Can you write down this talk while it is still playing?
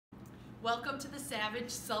Welcome to the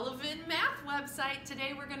Savage Sullivan Math website.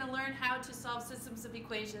 Today we're going to learn how to solve systems of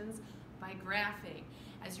equations by graphing.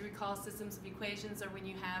 As you recall, systems of equations are when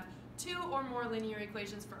you have two or more linear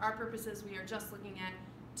equations. For our purposes, we are just looking at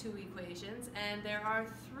two equations, and there are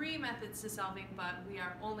three methods to solving, but we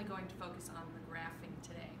are only going to focus on the graphing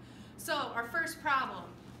today. So our first problem,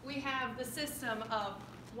 we have the system of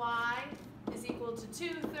y is equal to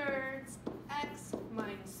 2/3 x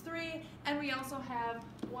minus 3, and we also have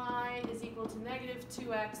y is equal to negative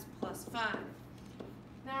 2x plus 5.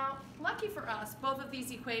 Now, lucky for us, both of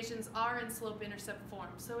these equations are in slope-intercept form,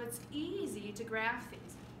 so it's easy to graph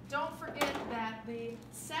these. Don't forget that the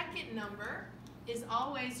second number is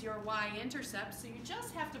always your y-intercept, so you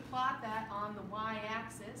just have to plot that on the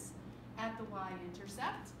y-axis at the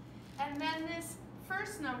y-intercept. And then this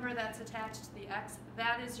first number that's attached to the x,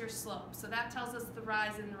 that is your slope. So that tells us the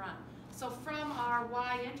rise and the run. So from our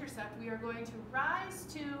y-intercept, we are going to rise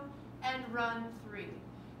 2 and run 3.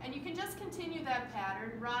 And you can just continue that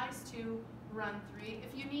pattern, rise 2, run 3.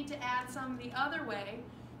 If you need to add some the other way,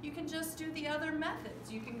 you can just do the other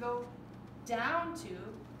methods. You can go down 2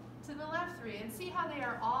 to the left 3 and see how they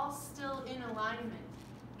are all still in alignment.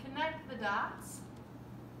 Connect the dots,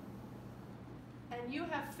 and you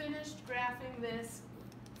have finished graphing this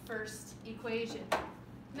first equation.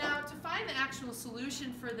 Now, to find the actual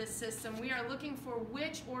solution for this system, we are looking for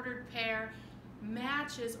which ordered pair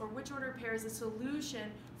matches, or which ordered pair is a solution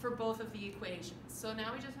for both of the equations. So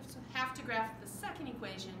now we just have to graph the second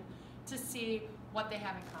equation to see what they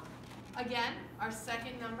have in common. Again, our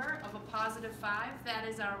second number of a positive 5, that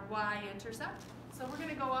is our y-intercept. So we're going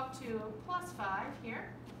to go up to plus 5 here.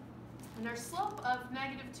 And our slope of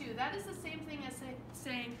negative 2, that is the same thing as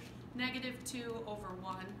saying negative 2 over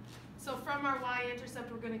 1. So from our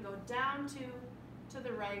y-intercept, we're going to go down 2 to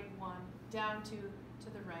the right 1, down 2 to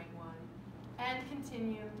the right 1, and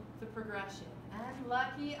continue the progression. And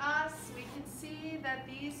lucky us, we can see that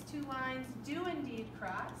these two lines do indeed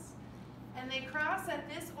cross. And they cross at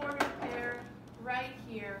this ordered pair right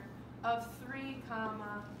here of 3,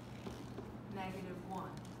 negative 1.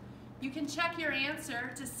 You can check your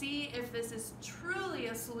answer to see if this is truly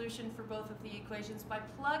a solution for both of the equations by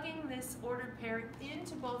plugging this ordered pair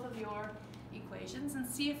into both of your equations and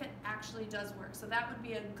see if it actually does work. So that would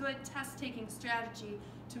be a good test-taking strategy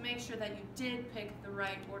to make sure that you did pick the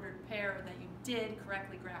right ordered pair, or that you did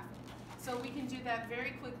correctly graph it. So we can do that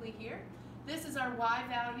very quickly here. This is our y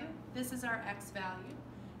value, this is our x value.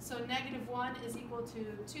 So negative 1 is equal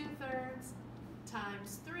to 2/3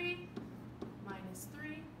 times 3 minus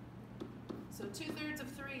 3. So 2/3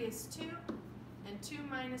 of 3 is 2, and 2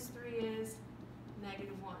 minus 3 is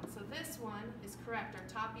negative 1. So this one is correct. Our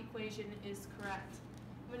top equation is correct.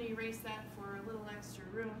 I'm going to erase that for a little extra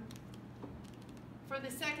room. For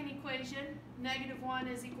the second equation, negative 1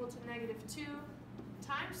 is equal to negative 2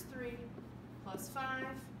 times 3 plus 5.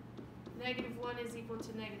 Negative 1 is equal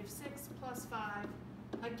to negative 6 plus 5.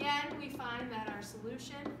 Again, we find that our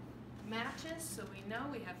solution matches, so we know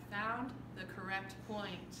we have found the correct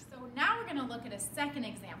point. So now we're going to look at a second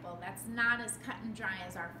example that's not as cut and dry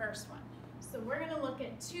as our first one. So we're going to look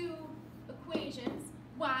at two equations,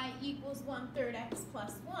 y equals 1/3 x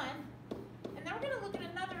plus 1, and then we're going to look at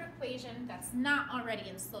another equation that's not already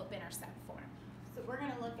in slope-intercept form. So we're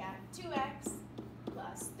going to look at 2x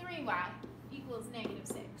plus 3y equals negative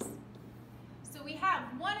 6. So we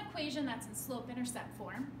have one equation that's in slope-intercept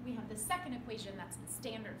form. We have the second equation that's in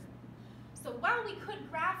standard form. So while we could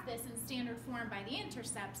graph this in standard form by the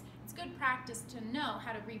intercepts, it's good practice to know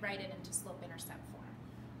how to rewrite it into slope-intercept form.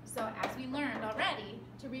 So as we learned already,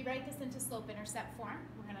 to rewrite this into slope-intercept form,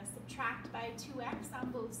 we're going to subtract by 2x on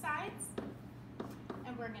both sides,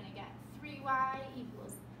 and we're going to get 3y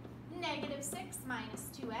equals negative 6 minus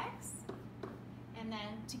 2x. And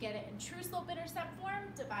then to get it in true slope-intercept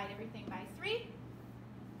form, divide everything by 3.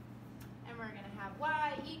 And we're going to have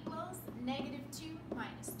y equals negative 2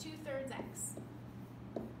 minus 2/3 x.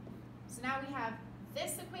 So now we have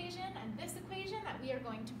this equation and this equation that we are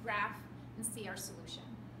going to graph and see our solution.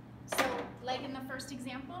 So like in the first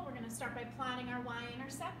example, we're going to start by plotting our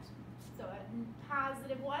y-intercept. So at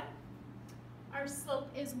positive 1, our slope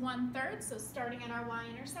is 1/3. So starting at our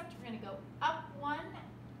y-intercept, we're going to go up 1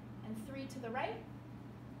 and 3 to the right.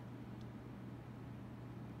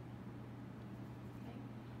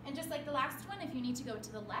 And just like the last one, if you need to go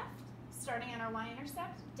to the left, starting at our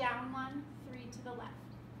y-intercept, down 1, 3 to the left,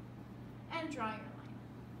 and draw your line.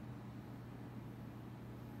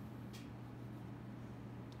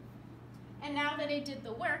 And now that I did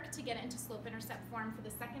the work to get it into slope-intercept form for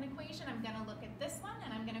the second equation, I'm going to look at this one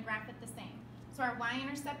and I'm going to graph it the same. So our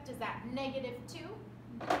y-intercept is at negative 2.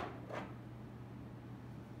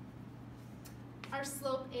 Our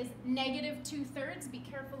slope is negative 2/3. Be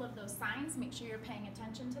careful of those signs. Make sure you're paying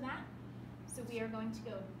attention to that. So we are going to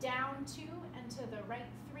go down 2 and to the right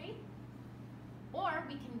 3. Or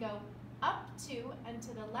we can go up 2 and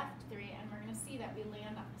to the left 3, and we're going to see that we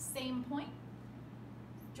land on the same point.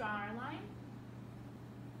 Draw our line.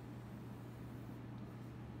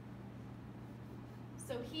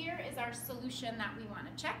 So here is our solution that we want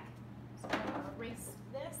to check. So I'm going to erase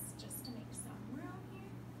this just to make some room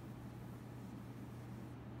here.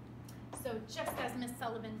 So just as Ms.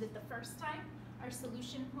 Sullivan did the first time, our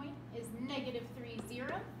solution point is negative 3,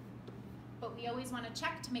 0. But we always want to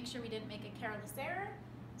check to make sure we didn't make a careless error.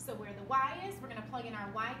 So where the y is, we're going to plug in our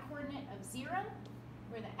y coordinate of 0.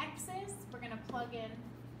 Where the x is, we're going to plug in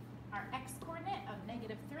our x coordinate of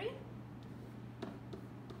negative 3.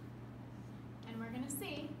 And we're going to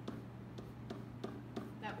see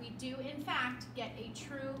that we do, in fact, get a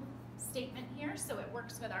true statement here, so it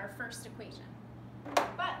works with our first equation.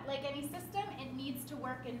 But like any system, it needs to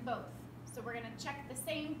work in both. So we're going to check the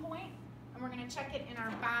same point, and we're going to check it in our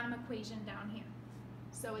bottom equation down here.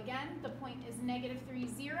 So again, the point is negative 3,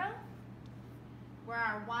 0. Where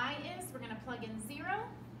our y is, we're going to plug in 0.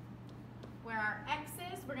 Where our x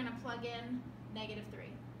is, we're going to plug in negative 3.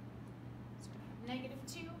 So we're going to have negative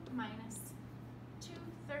 2 minus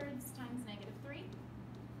 2/3 times negative 3.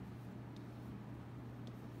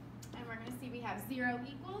 And we're going to see we have 0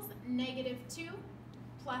 equals negative 2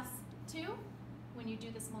 plus 2 when you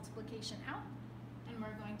do this multiplication out. And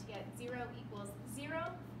we're going to get 0 equals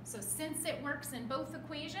 0. So since it works in both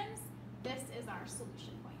equations, this is our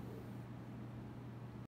solution.